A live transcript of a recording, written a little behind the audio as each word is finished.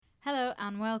Hello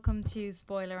and welcome to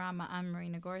Spoilerama. I'm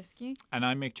Marina Gorski. And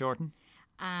I'm Mick Jordan.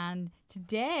 And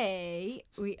today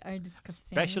we are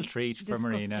discussing... Special treat for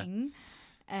Marina.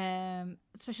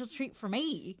 Special treat for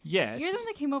me. Yes. You're the one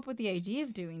that came up with the idea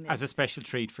of doing this. As a special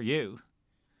treat for you.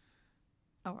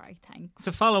 All right, thanks.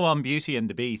 To follow on Beauty and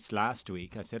the Beast last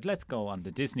week, I said, let's go on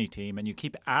the Disney team. And you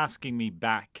keep asking me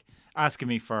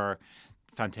for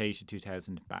Fantasia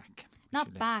 2000 back.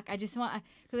 Not back. I just want...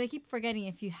 Because I keep forgetting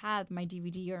if you had my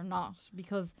DVD or not.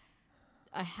 Because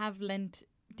I have lent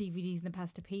DVDs in the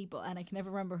past to people and I can never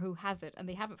remember who has it. And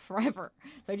they have it forever.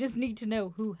 So I just need to know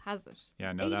who has it.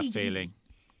 Yeah, I know that feeling.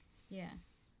 Yeah.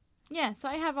 Yeah, so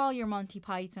I have all your Monty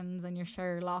Pythons and your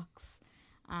Sherlocks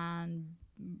and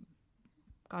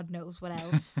God knows what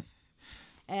else.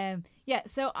 Yeah,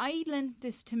 so I lent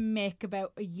this to Mick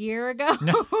about a year ago.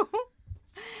 No.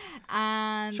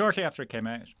 And shortly after it came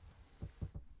out.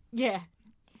 Yeah.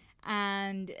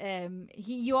 And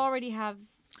you already have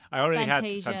I already had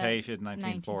Fantasia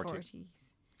 1940.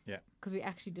 Yeah. Because we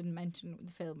actually didn't mention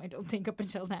the film, I don't think, up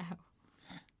until now.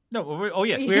 No,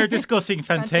 we're discussing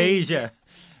Fantasia.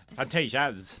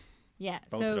 Fantasias. Yeah,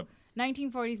 so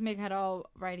 1940s Mick had all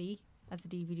ready as a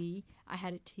DVD. I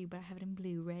had it too, but I have it in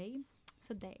Blu-ray.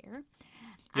 So there.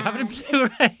 You have it in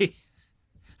Blu-ray?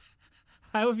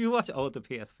 How have you watched? Oh, the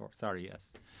PS4. Sorry,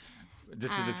 yes.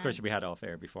 This is a discussion we had off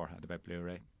air beforehand about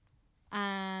Blu-ray.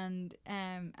 And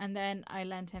then I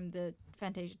lent him the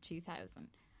Fantasia 2000.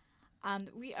 And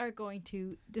we are going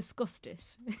to discuss it.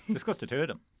 Discuss the two of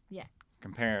them. Yeah.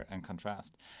 Compare and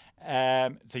contrast.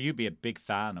 So you'd be a big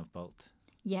fan of both?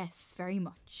 Yes, very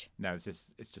much. No, it's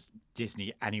just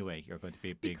Disney anyway. You're going to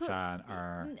be a big fan,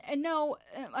 or no?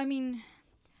 I mean,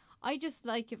 I just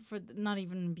like it for not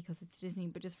even because it's Disney,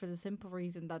 but just for the simple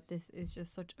reason that this is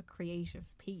just such a creative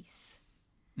piece.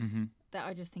 Mm-hmm. That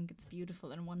I just think it's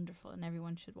beautiful and wonderful, and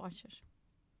everyone should watch it.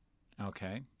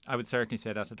 Okay, I would certainly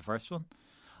say that to the first one.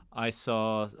 I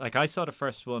saw the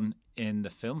first one in the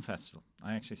film festival.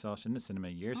 I actually saw it in the cinema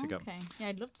years ago. Okay, yeah,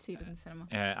 I'd love to see it in the cinema.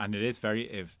 And it is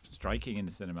very striking in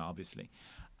the cinema, obviously.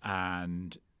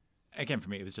 And again, for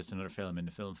me, it was just another film in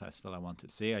the film festival I wanted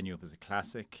to see. I knew it was a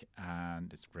classic,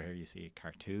 and it's rare you see a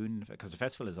cartoon because the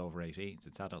festival is over 18s;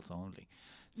 it's adults only.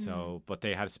 So, but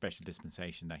they had a special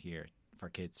dispensation that year for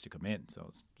kids to come in, so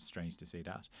it's strange to see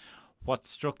that. What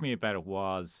struck me about it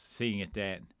was seeing it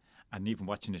then, and even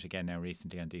watching it again now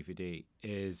recently on DVD,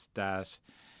 is that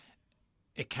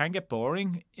it can get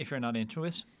boring if you're not into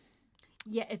it.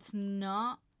 Yeah, it's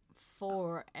not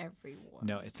for everyone.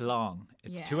 No, it's long.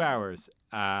 It's 2 hours,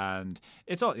 and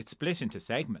it's split into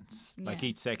segments. Yeah. Like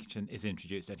each section is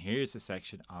introduced, and here's a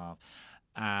section of,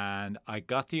 and I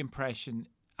got the impression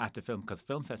at the film, because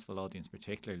film festival audience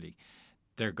particularly,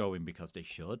 they're going because they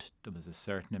should. There was a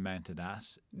certain amount of that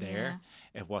there.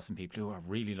 Yeah. It wasn't people who are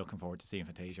really looking forward to seeing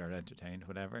Fantasia or entertained,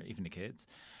 whatever, even the kids.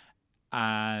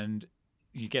 And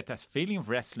you get that feeling of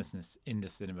restlessness in the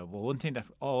cinema. But one thing that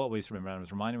I always remember, and I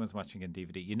was reminded when I was watching in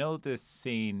DVD, you know the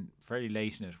scene fairly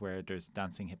late in it where there's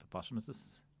dancing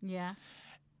hippopotamuses? Yeah.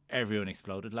 Everyone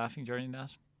exploded laughing during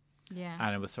that. Yeah.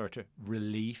 And it was sort of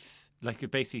relief. Like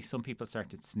basically some people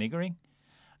started sniggering.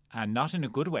 And not in a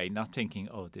good way, not thinking,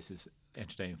 oh, this is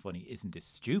entertaining, funny, isn't this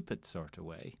stupid sort of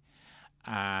way.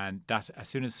 And that as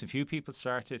soon as a few people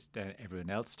started, then everyone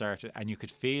else started. And you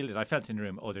could feel it. I felt in the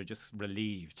room, they're just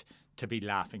relieved to be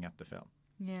laughing at the film.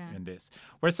 Yeah. In this.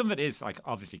 Whereas some of it is like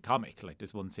obviously comic. Like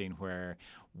there's one scene where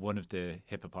one of the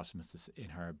hippopotamuses in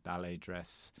her ballet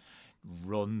dress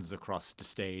runs across the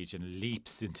stage and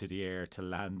leaps into the air to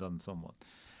land on someone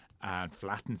and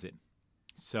flattens him.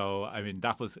 So, I mean,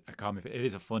 that was a comic. It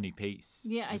is a funny piece.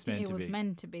 Yeah, I think it was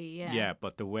meant to be, yeah. Yeah,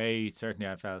 but the way, certainly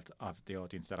I felt of the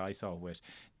audience that I saw with,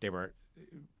 they were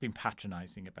being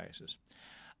patronising about it.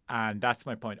 And that's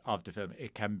my point of the film.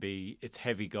 It's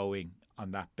heavy going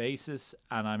on that basis.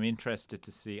 And I would be interested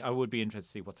to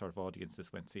see what sort of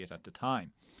audiences went to see it at the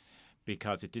time.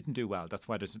 Because it didn't do well. That's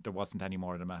why there wasn't any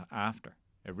more of them after.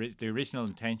 The original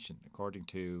intention, according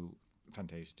to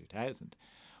Fantasia 2000,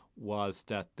 was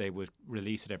that they would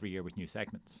release it every year with new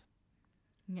segments.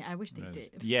 Yeah, I wish they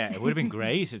did. Yeah, it would have been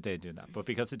great if they did that, but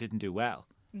because it didn't do well,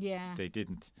 they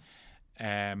didn't.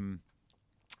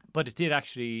 But it did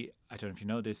actually, I don't know if you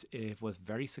know this, it was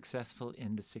very successful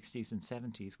in the 60s and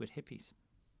 70s with hippies.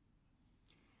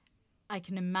 I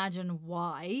can imagine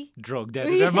why. Drugged out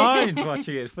of their minds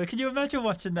watching it. But can you imagine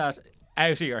watching that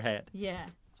out of your head? Yeah.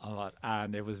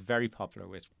 And it was very popular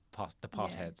with the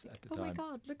potheads at the time. Oh my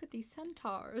God, look at these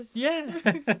centaurs. Yeah.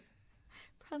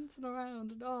 Prancing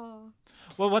around and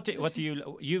Well, what do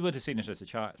you would have seen it as a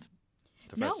child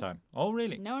the first time? Oh,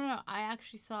 really? No. I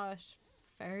actually saw it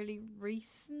fairly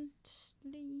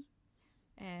recently.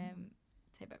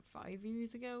 say about 5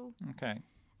 years ago. Okay.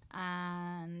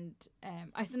 And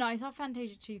I saw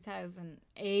Fantasia 2000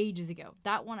 ages ago.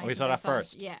 That one, You saw that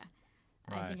first? Yeah.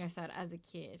 Right. I think I saw it as a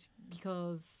kid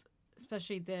because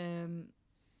especially the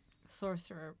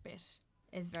sorcerer bit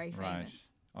is very famous. Right.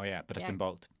 Oh yeah, but it's Yeah. in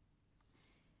both.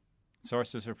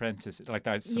 Sorcerer's Apprentice, like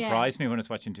that surprised me when I was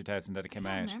watching 2000 that it came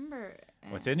out. I remember.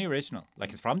 Well, it's in the original.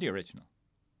 Like, it's from the original.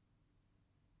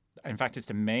 In fact, it's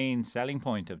the main selling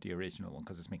point of the original one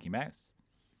because it's Mickey Mouse.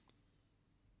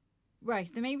 Right,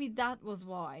 then maybe that was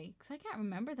why. Because I can't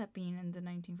remember that being in the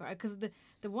 1940s. Because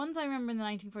the ones I remember in the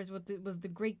 1940s was the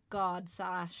Greek god /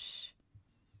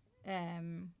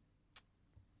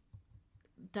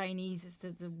 Dionysus,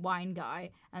 the wine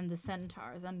guy, and the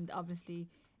centaurs, and obviously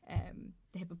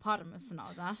the hippopotamus and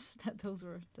all that. Those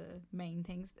were the main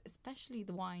things, especially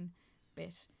the wine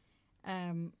bit.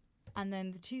 And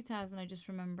then the 2000, I just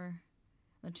remember.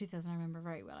 The 2000 I remember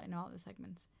very well. I know all the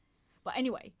segments. But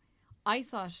anyway, I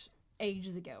saw it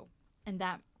ages ago, and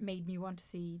that made me want to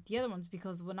see the other ones,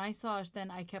 because when I saw it,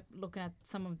 then I kept looking at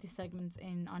some of the segments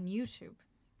on YouTube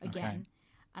again,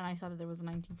 and I saw that there was a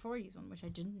 1940s one, which I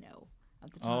didn't know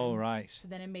at the time. Oh, right. So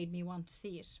then it made me want to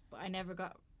see it, but I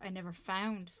never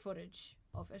found footage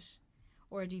of it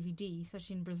or a DVD,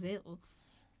 especially in Brazil.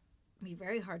 It'd be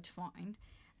very hard to find.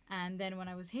 And then when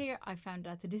I was here, I found it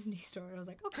at the Disney store, and I was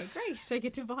like, okay, great, I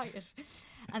get to buy it.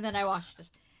 And then I watched it.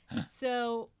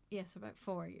 So, yes, about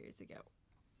 4 years ago.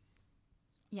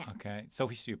 Yeah. Okay. So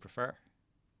which do you prefer?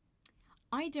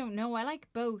 I don't know. I like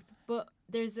both, but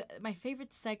there's my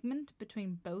favorite segment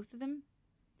between both of them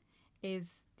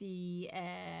is the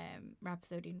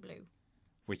Rhapsody in Blue.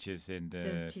 Which is in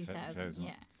the 2000,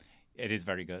 yeah. It is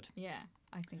very good. Yeah,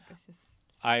 I think it's just...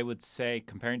 I would say,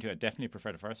 comparing to it, I definitely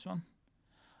prefer the first one.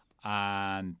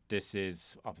 And this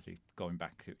is obviously going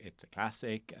back to, it's a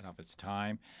classic and of its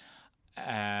time.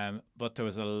 But there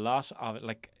was a lot of it,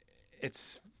 like,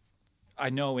 it's, I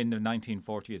know in the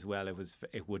 1940s as well,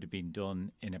 it would have been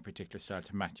done in a particular style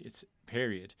to match its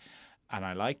period, and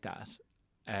I like that.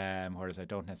 Whereas I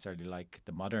don't necessarily like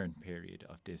the modern period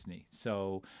of Disney.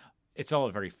 So it's all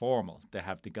very formal. They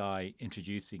have the guy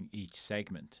introducing each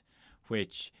segment,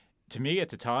 which to me at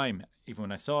the time, even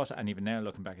when I saw it, and even now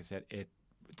looking back, I said it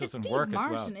doesn't work as well.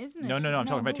 Martin, isn't it? No, I'm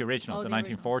talking about the original, the the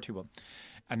 1940 one.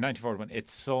 And 1941,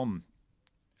 it's some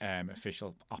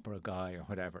official opera guy or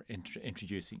whatever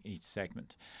introducing each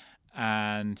segment.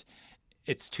 And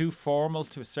it's too formal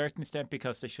to a certain extent,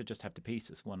 because they should just have the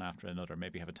pieces one after another,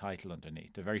 maybe have a title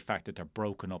underneath. The very fact that they're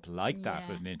broken up like that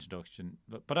with an introduction.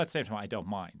 But at the same time, I don't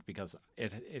mind, because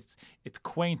it's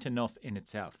quaint enough in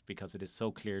itself, because it is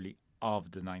so clearly of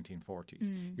the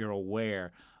 1940s. You're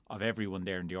aware of everyone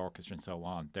there in the orchestra and so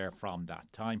on. They're from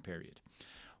that time period.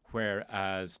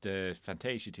 Whereas the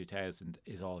Fantasia 2000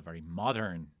 is all very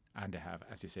modern, and they have,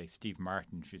 as you say, Steve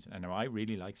Martin. And I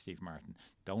really like Steve Martin.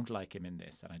 Don't like him in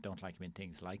this, and I don't like him in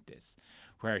things like this,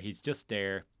 where he's just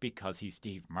there because he's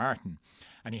Steve Martin,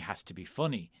 and he has to be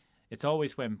funny. It's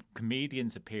always when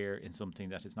comedians appear in something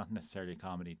that is not necessarily a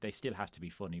comedy, they still have to be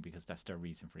funny, because that's their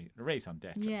reason for the raison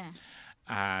d'etre. Yeah.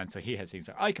 And so he has things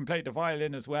like, I can play the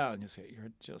violin as well. And you say,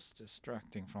 you're just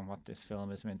distracting from what this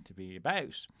film is meant to be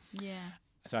about. Yeah.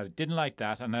 So I didn't like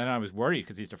that. And then I was worried,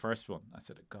 because he's the first one. I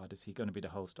said, God, is he going to be the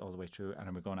host all the way through? And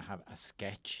are we going to have a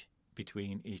sketch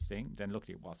between each thing? Then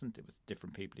luckily it wasn't. It was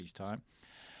different people each time.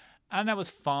 And that was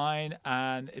fine.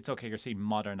 And it's okay. You're seeing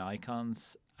modern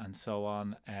icons and so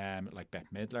on, like Bette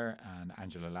Midler and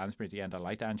Angela Lansbury at the end. I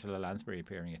liked Angela Lansbury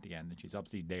appearing at the end, and she's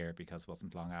obviously there because it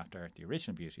wasn't long after the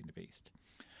original Beauty and the Beast.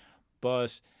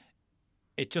 But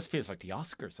it just feels like the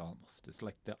Oscars almost. It's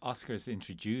like the Oscars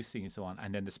introducing and so on,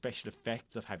 and then the special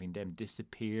effects of having them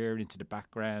disappear into the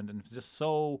background, and it was just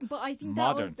so But I think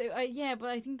modern. that was but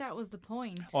I think that was the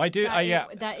point. Oh, I do.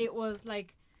 That it was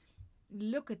like,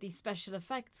 look at these special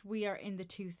effects. We are in the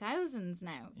 2000s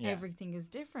now. Yeah. Everything is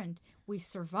different. We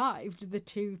survived the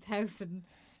 2000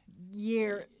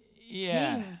 year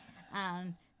Yeah. thing,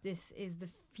 and this is the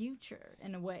future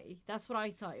in a way. That's what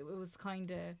I thought. It was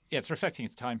kind of... Yeah, it's reflecting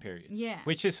its time period. Yeah.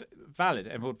 Which is valid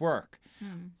and would work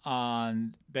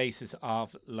on basis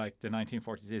of, like, the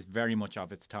 1940s is very much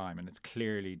of its time, and it's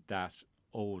clearly that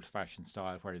old-fashioned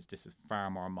style, whereas this is far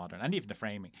more modern. And even the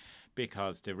framing,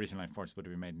 because the original 1940s would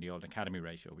have been made in the old Academy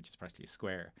ratio, which is practically a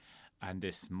square, and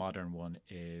this modern one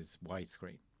is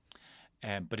widescreen.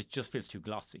 But it just feels too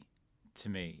glossy to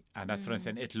me, and that's what I'm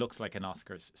saying. It looks like an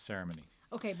Oscars ceremony.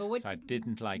 Okay, but what I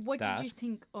didn't like what that. did you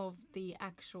think of the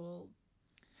actual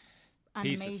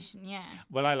Pieces. animation? Yeah.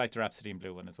 Well, I liked the Rhapsody in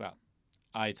Blue one as well.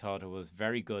 I thought it was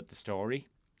very good, the story,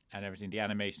 and everything, the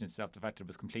animation itself, the fact that it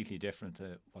was completely different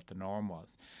to what the norm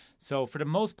was. So for the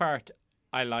most part,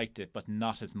 I liked it, but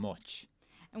not as much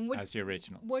as the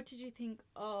original. What did you think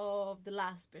of the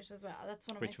last bit as well? That's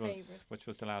one of my favourites. Which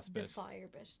was the last bit? The fire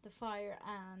bit. The fire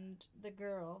and the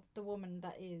girl, the woman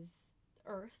that is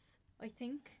Earth, I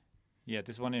think. Yeah,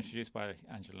 this one introduced by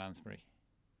Angela Lansbury.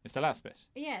 It's the last bit.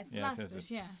 Yeah, it's the last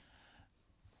bit, yeah.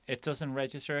 It doesn't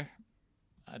register.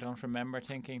 I don't remember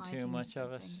thinking too much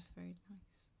of it. It's very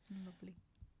nice and lovely.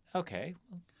 Okay,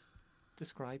 well,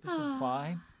 describe it.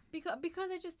 Why? Because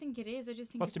I just think it is. I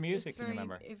just think. What's the music? Can you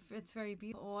remember? If it's very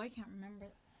beautiful. Oh, I can't remember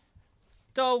it.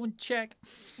 Don't check.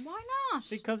 Why not?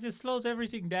 Because it slows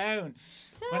everything down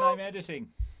So, when I'm editing.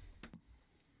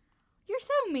 You're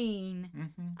so mean.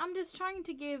 Mm-hmm. I'm just trying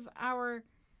to give our.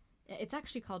 It's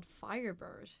actually called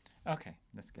Firebird. Okay,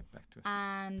 let's get back to it.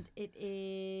 And it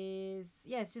is.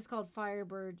 Yeah, it's just called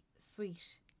Firebird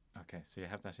Suite. Okay, so you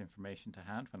have that information to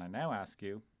hand when I now ask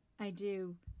you. I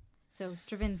do. So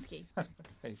Stravinsky.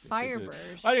 Basically,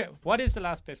 Firebird. What is the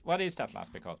last bit? What is that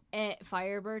last bit called?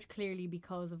 Firebird, clearly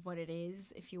because of what it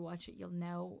is. If you watch it, you'll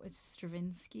know it's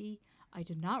Stravinsky. I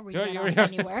did not read that off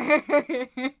anywhere.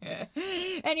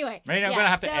 Anyway. Marina, I'm going to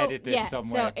have to edit this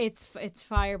somewhere. So it's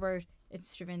Firebird, it's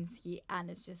Stravinsky, and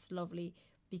it's just lovely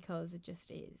because it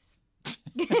just is.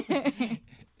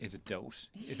 Is it dote?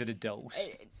 Is it a dote?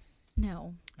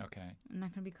 No. Okay. I'm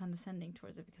not going to be condescending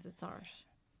towards it because it's art.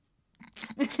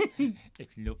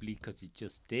 It's lovely because it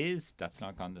just is. That's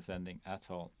not condescending at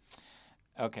all.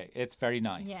 Okay, it's very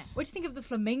nice. Yeah. What do you think of the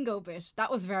flamingo bit?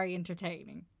 That was very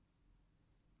entertaining.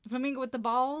 The flamingo with the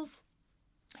balls?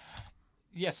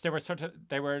 Yes,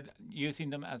 they were using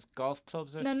them as golf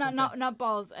clubs or something. No, not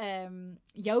balls.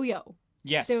 Yo-yo.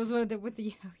 Yes. There was one with the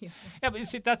yo-yo. Yeah, but you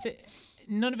see, that's it.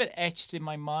 None of it etched in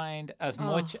my mind as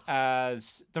much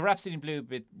as the Rhapsody in Blue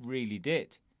bit really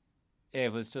did.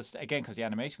 It was just, again, because the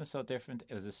animation was so different.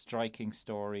 It was a striking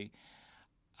story.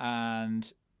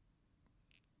 And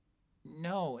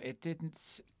no, it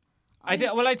didn't. I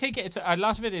think it's a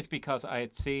lot of it is because I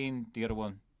had seen the other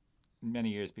one many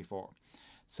years before.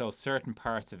 So certain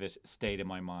parts of it stayed in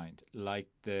my mind. Like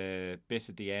the bit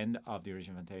at the end of the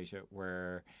original Fantasia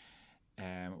where,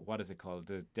 what is it called?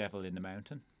 The Devil in the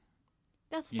Mountain.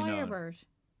 That's Firebird.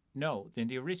 No, in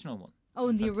the original one. Oh,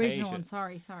 in the original one.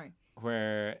 Sorry.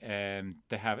 Where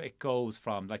they have, it goes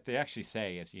from, like they actually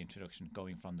say as the introduction,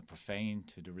 going from the profane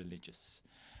to the religious.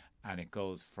 And it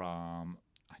goes from,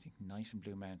 I think Night in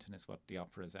Blue Mountain is what the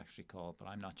opera is actually called, but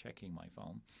I'm not checking my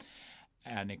phone.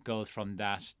 And it goes from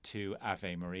that to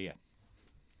Ave Maria.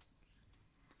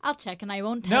 I'll check and I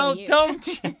won't tell you. No,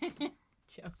 don't.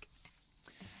 Joke.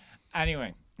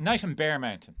 Anyway, Night on Bear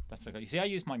Mountain. That's what I got. You see, I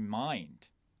use my mind,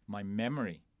 my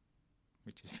memory,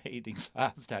 which is fading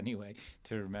fast anyway,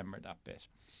 to remember that bit.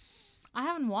 I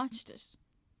haven't watched it.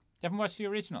 You haven't watched the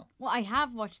original? Well, I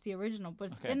have watched the original, but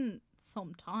it's been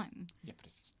some time. Yeah, but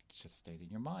it should have stayed in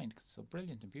your mind because it's so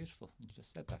brilliant and beautiful. You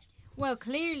just said that. Well,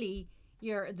 clearly,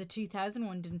 the 2000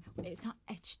 one didn't. It's not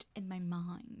etched in my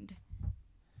mind.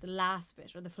 The last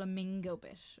bit, or the flamingo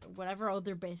bit, or whatever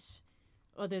other bit,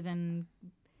 other than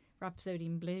Rhapsody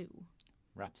in Blue.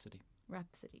 Rhapsody.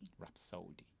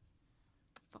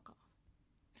 Fuck off.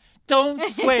 Don't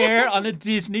swear on a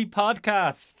Disney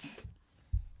podcast.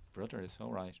 Brother is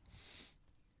all right.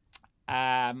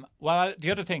 Well,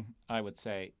 the other thing I would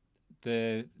say,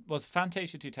 was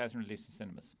Fantasia 2000 released in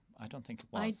cinemas? I don't think it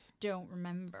was. I don't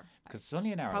remember. Because it's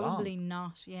only an hour long. Probably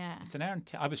not, yeah. It's an hour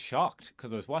and I was shocked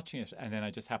because I was watching it and then I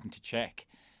just happened to check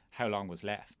how long was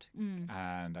left.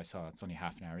 And I saw it's only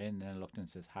half an hour in, and then I looked and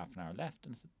it says half an hour left,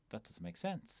 and I said, that doesn't make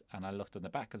sense. And I looked on the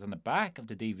back, because on the back of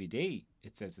the DVD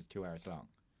it says it's 2 hours long.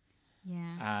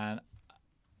 Yeah. And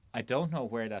I don't know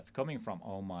where that's coming from.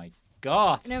 Oh my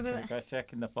God. No, but I got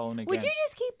checking the phone again. Would you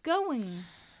just keep going?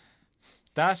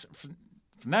 That, from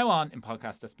now on in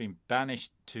podcast, that's been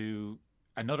banished to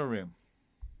another room.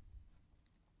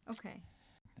 Okay.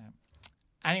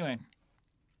 Anyway,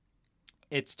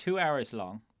 it's 2 hours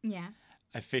long. Yeah.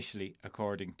 Officially,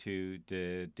 according to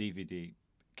the DVD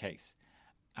case.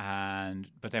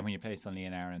 But then when you play, it's only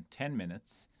an hour and 10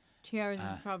 minutes. 2 hours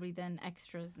is probably then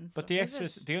extras and stuff. But the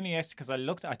extras, the only extra,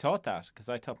 because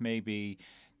I thought maybe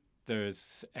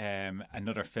there's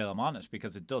another film on it,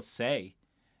 because it does say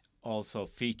also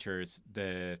features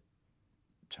the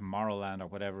Tomorrowland or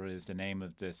whatever is the name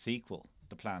of the sequel,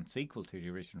 the planned sequel to the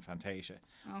original Fantasia.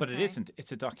 Okay. But it isn't.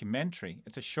 It's a documentary.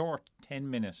 It's a short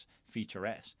 10-minute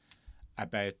featurette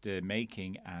about the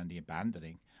making and the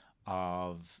abandoning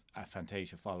of a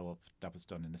Fantasia follow-up that was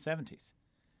done in the 70s.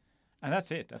 And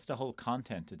that's it. That's the whole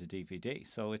content of the DVD.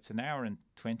 So it's an hour and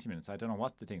 20 minutes. I don't know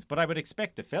what the things, but I would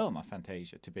expect the film of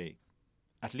Fantasia to be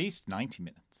at least 90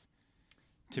 minutes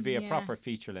to be a proper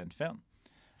feature-length film.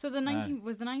 So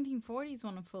was the 1940s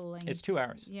one a full length? It's 2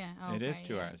 hours. Yeah, it is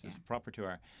 2 hours. It's a proper 2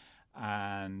 hour.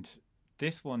 And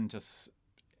this one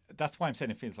that's why I'm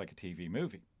saying it feels like a TV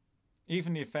movie.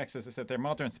 Even the effects, as I said, they're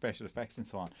modern special effects and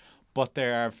so on, but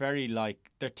they are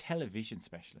they're television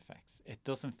special effects. It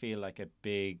doesn't feel like a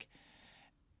big,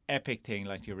 epic thing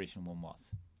like the original one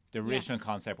was. The original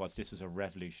concept was this was a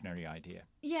revolutionary idea.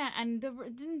 Yeah, and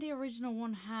didn't the original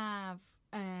one have...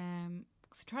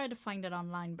 Because I tried to find it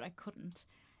online, but I couldn't.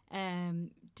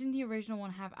 Didn't the original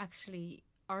one have actually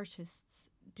artists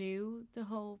do the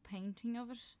whole painting of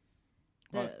it?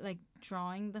 Like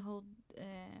drawing the whole...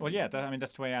 well, yeah,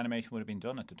 that's the way animation would have been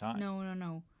done at the time.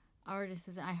 No.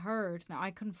 Artists, I heard. Now,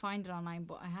 I couldn't find it online,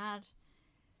 but I had...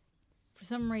 For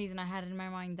some reason, I had in my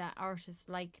mind that artists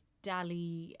like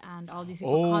Dali and all these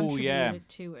people contributed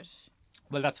to it.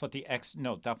 Well, that's what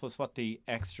that was what the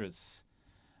extras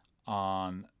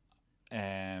on...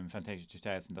 Fantasia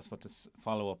 2000. That's what this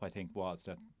follow-up I think was,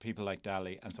 that people like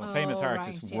Dali and some famous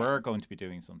artists were going to be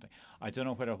doing something. I don't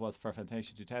know whether it was for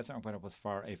Fantasia 2000 or whether it was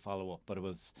for a follow-up, but it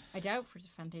was... I doubt for the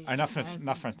Fantasia 2000.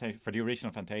 Not for the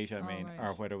original Fantasia,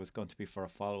 or whether it was going to be for a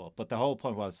follow-up. But the whole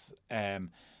point was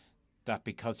that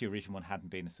because the original one hadn't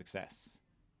been a success,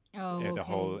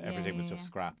 everything was just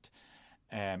scrapped.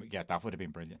 That would have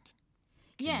been brilliant.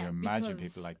 Can you imagine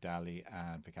people like Dali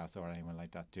and Picasso or anyone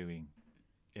like that doing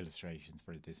illustrations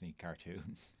for a Disney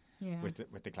cartoon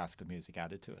with the classical music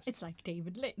added to it? It's like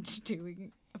David Lynch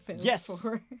doing a film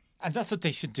for... And that's what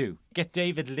they should do. Get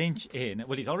David Lynch in.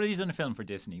 Well, he's already done a film for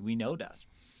Disney. We know that.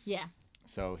 Yeah.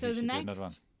 So he should do another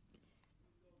one.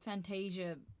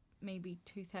 Fantasia, maybe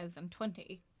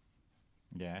 2020.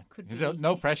 Yeah. There's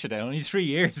no pressure there. Only 3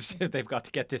 years they've got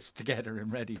to get this together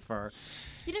and ready for...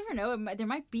 You never know. There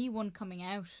might be one coming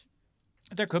out.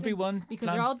 There could be one. Because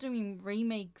they're all doing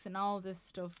remakes and all this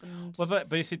stuff. And well,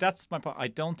 but you see, that's my point. I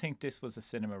don't think this was a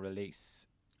cinema release.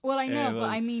 Well, I know, but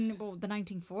I mean, the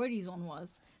 1940s one was.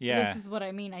 So yeah. This is what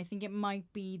I mean. I think it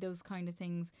might be those kind of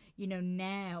things.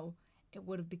 Now it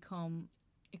could become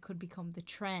the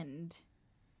trend.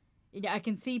 I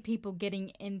can see people getting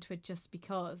into it just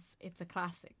because it's a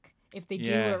classic. If they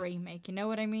do a remake, you know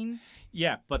what I mean?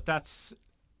 Yeah, but that's...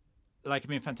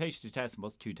 Fantasia 2000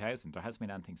 was 2000. There hasn't been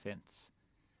anything since.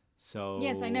 So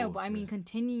yes, I know, but I mean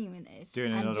continuing it.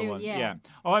 Doing another one. Yeah.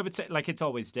 Oh, I would say it's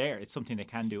always there. It's something they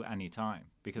can do any time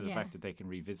because of the fact that they can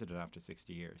revisit it after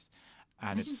 60 years.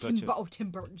 And it's such Tim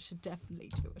Burton should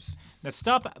definitely do it. Now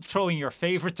stop throwing your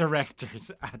favourite directors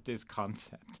at this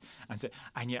concept and say,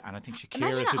 and I think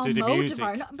Shakira should do the music.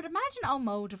 But imagine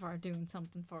Almodovar doing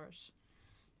something for it.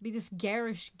 Be this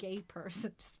garish gay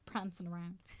person just prancing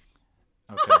around.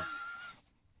 Okay.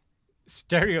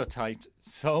 Stereotyped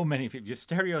so many people. You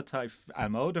stereotype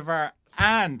Almodovar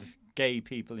and gay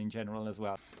people in general as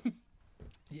well.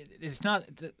 It's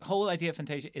not, the whole idea of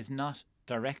Fantasia is not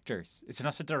directors. It's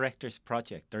not a director's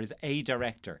project. There is a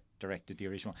director directed the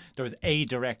original. There was a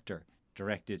director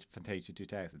directed Fantasia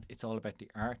 2000. It's all about the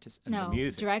artist and the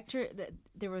music.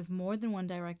 There was more than one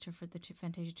director for the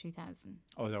Fantasia 2000.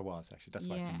 Oh, there was actually. That's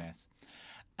why it's a mess.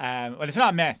 Well, it's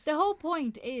not a mess. The whole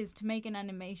point is to make an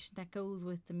animation that goes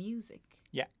with the music.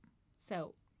 Yeah.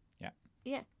 So. Yeah.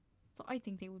 Yeah. So I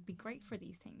think they would be great for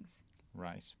these things.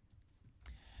 Right.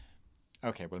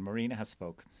 Okay, well, Marina has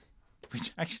spoken,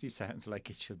 which actually sounds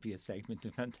like it should be a segment in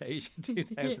Fantasia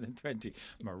 2020.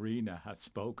 Marina has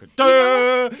spoken.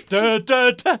 Da, da,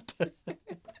 da, da, da.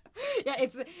 Yeah,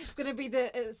 it's going to be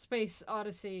the Space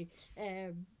Odyssey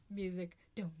music.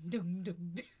 Dum, dum, dum,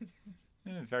 dum.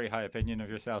 Very high opinion of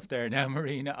yourself there now,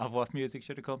 Marina, of what music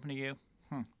should accompany you.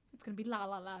 It's going to be La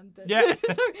La Land. Yeah.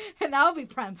 And I'll be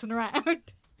prancing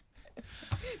around.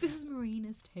 This is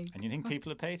Marina's take. And you think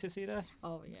people will pay to see that?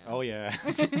 Oh, yeah. Oh, yeah.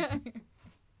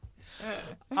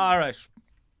 All right.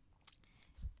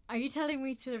 Are you telling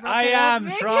me to wrap I it am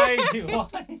up, trying to.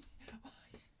 Why?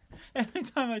 Every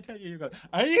time I tell you, you go,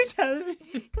 are you telling me?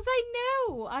 Because I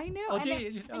know. Oh,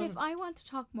 and if I want to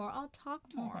talk more, I'll talk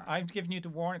more. I'm giving you the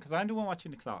warning because I'm the one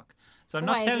watching the clock. So I'm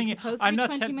not telling you. I'm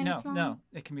not telling you. No,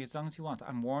 it can be as long as you want.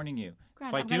 I'm warning you.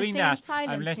 Grant, by I'm doing that,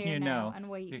 I'm letting you know. And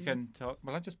you can talk.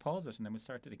 Well, I'll just pause it and then we'll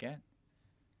start it again.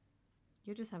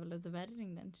 You'll just have loads of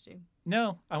editing then to do.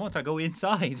 No, I won't. I'll go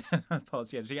inside and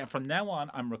pause the editing. Yeah, from now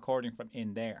on, I'm recording from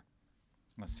in there.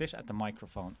 I'll sit at the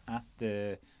microphone at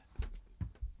the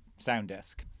sound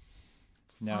desk.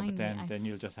 No, but then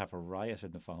you'll just have a riot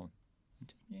in the phone.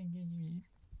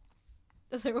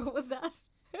 So what was that?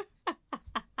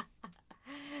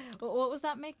 What was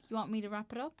that, Mick? You want me to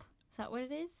wrap it up? Is that what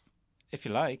it is? If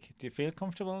you like. Do you feel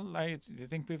comfortable? Like, do you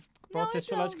think we've brought this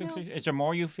to a logical conclusion? Is there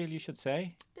more you feel you should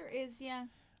say? There is, yeah.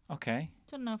 Okay.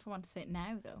 Don't know if I want to say it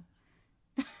now,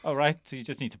 though. All right. So you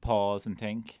just need to pause and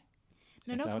think.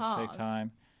 No That would pause. take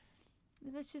time.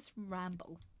 Let's just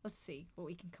ramble. Let's see what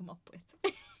we can come up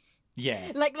with.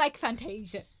 Yeah. like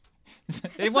Fantasia.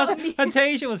 It wasn't.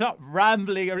 Fantasia was not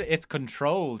rambling. It's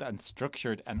controlled and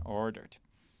structured and ordered.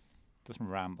 It doesn't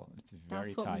ramble. It's very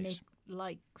That's what tight. Mick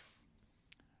likes.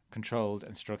 Controlled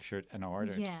and structured and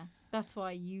ordered. Yeah, that's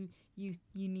why you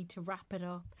need to wrap it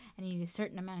up, and you need a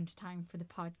certain amount of time for the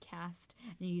podcast,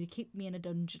 and you need to keep me in a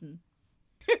dungeon.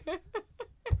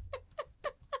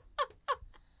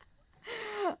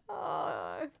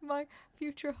 Oh, if my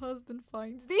future husband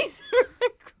finds these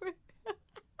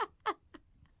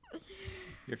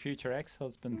Your future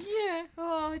ex-husband. Yeah.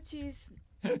 Oh, jeez.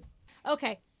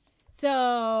 Okay.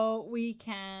 So we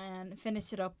can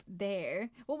finish it up there.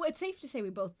 Well, it's safe to say we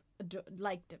both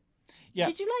liked it. Yeah.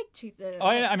 Did you like the?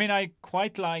 I mean, I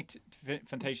quite liked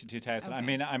Fantasia 2000. Okay. I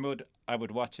mean, I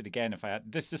would watch it again if I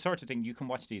had. This is the sort of thing you can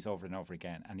watch these over and over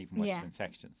again, and even watch them in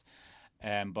sections.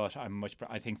 But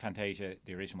I think Fantasia,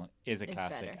 the original, is a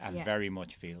classic better, and very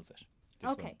much feels it.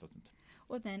 This one doesn't.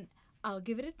 Well, then I'll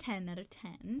give it a 10 out of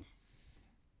 10.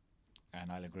 And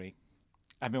I'll agree.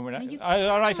 I mean, we're No, not. you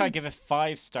All right, I can't. give it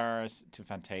 5 stars to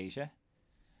Fantasia.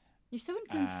 You're so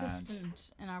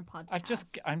inconsistent in our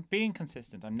podcast. I'm being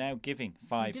consistent. I'm now giving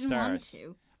 5 you didn't stars. Want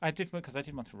to. I did because I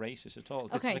didn't want to rate it at all.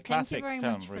 This Okay, is a classic thank you very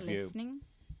film much for review. listening.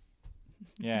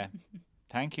 Yeah,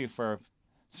 thank you for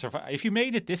if you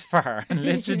made it this far and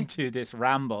listened to this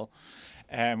ramble,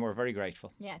 we're very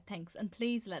grateful. Yeah, thanks, and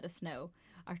please let us know.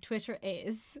 Our Twitter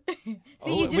is.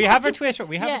 We have a Twitter.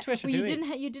 We have a Twitter. Well,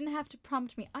 you didn't have to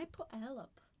prompt me. I put L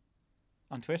up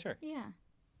on Twitter. Yeah,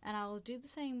 and I'll do the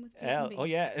same with L. Beauty Oh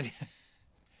and yeah.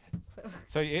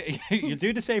 So you'll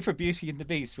do the same for Beauty and the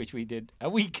Beast, which we did a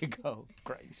week ago.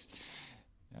 Great.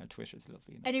 Twitter's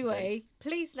lovely. Anyway,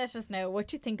 please let us know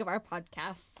what you think of our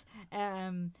podcasts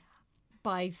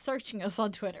by searching us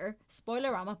on Twitter,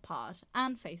 Spoilerama Pod,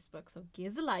 and Facebook. So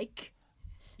give us a like,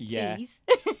 please.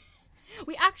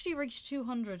 We actually reached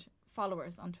 200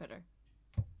 followers on Twitter.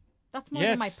 That's more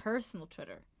than my personal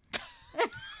Twitter.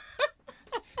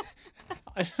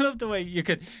 I love the way you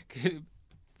could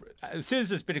as soon as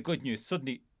there's a bit of good news,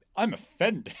 suddenly I'm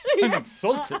offended. I'm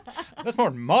insulted. That's more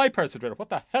than my personal Twitter. What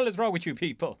the hell is wrong with you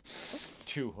people?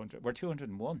 200. We're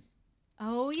 201.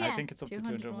 Oh, yeah. I think it's up to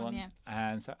 201. Yeah.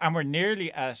 And we're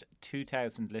nearly at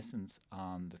 2,000 listens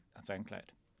on SoundCloud.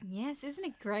 Yes, isn't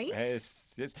it great?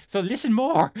 So listen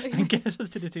more and get us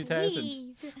to the 2,000.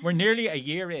 Please. We're nearly a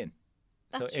year in.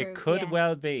 That's so true, it could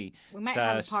well be. We might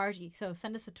have a party, so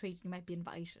send us a tweet and you might be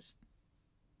invited.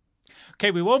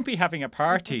 Okay, we won't be having a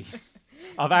party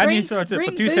of any sort,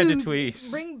 but do send a tweet.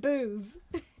 Bring booze.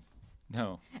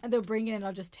 No. And they'll bring it and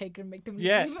I'll just take it and make them leave.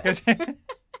 Yeah.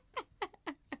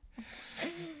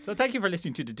 So thank you for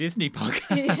listening to the Disney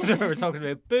podcast where we're talking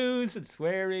about booze and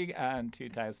swearing and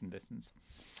 2,000 listens.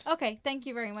 Okay, thank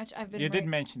you very much. You did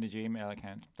mention the Gmail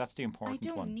account. That's the important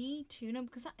one. I don't need to, no,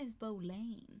 because that is Bo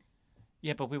Lane.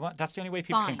 Yeah, but that's the only way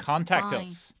people can contact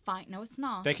us. Fine. No, it's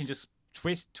not. They can just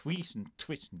tweet and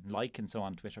like and so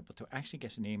on Twitter, but to actually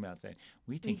get an email saying,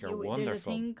 we think you're wonderful. There's a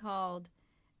thing called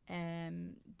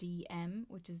DM,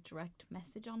 which is direct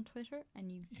message on Twitter,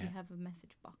 and you have a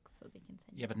message box so they can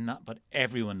send you. But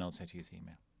everyone knows how to use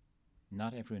email.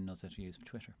 Not everyone knows how to use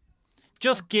Twitter.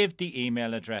 Just give the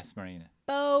email address, Marina.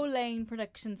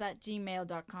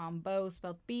 bowlaneproductions@gmail.com. Bow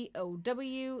spelled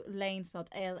BOW, Lane spelled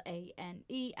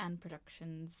LANE, and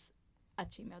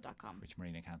productions@gmail.com. Which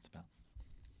Marina can't spell.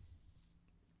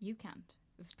 You can't.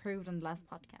 It was proved on the last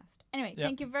podcast. Anyway,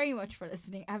 thank you very much for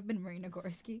listening. I've been Marina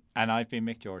Gorski. And I've been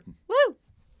Mick Jordan. Woo!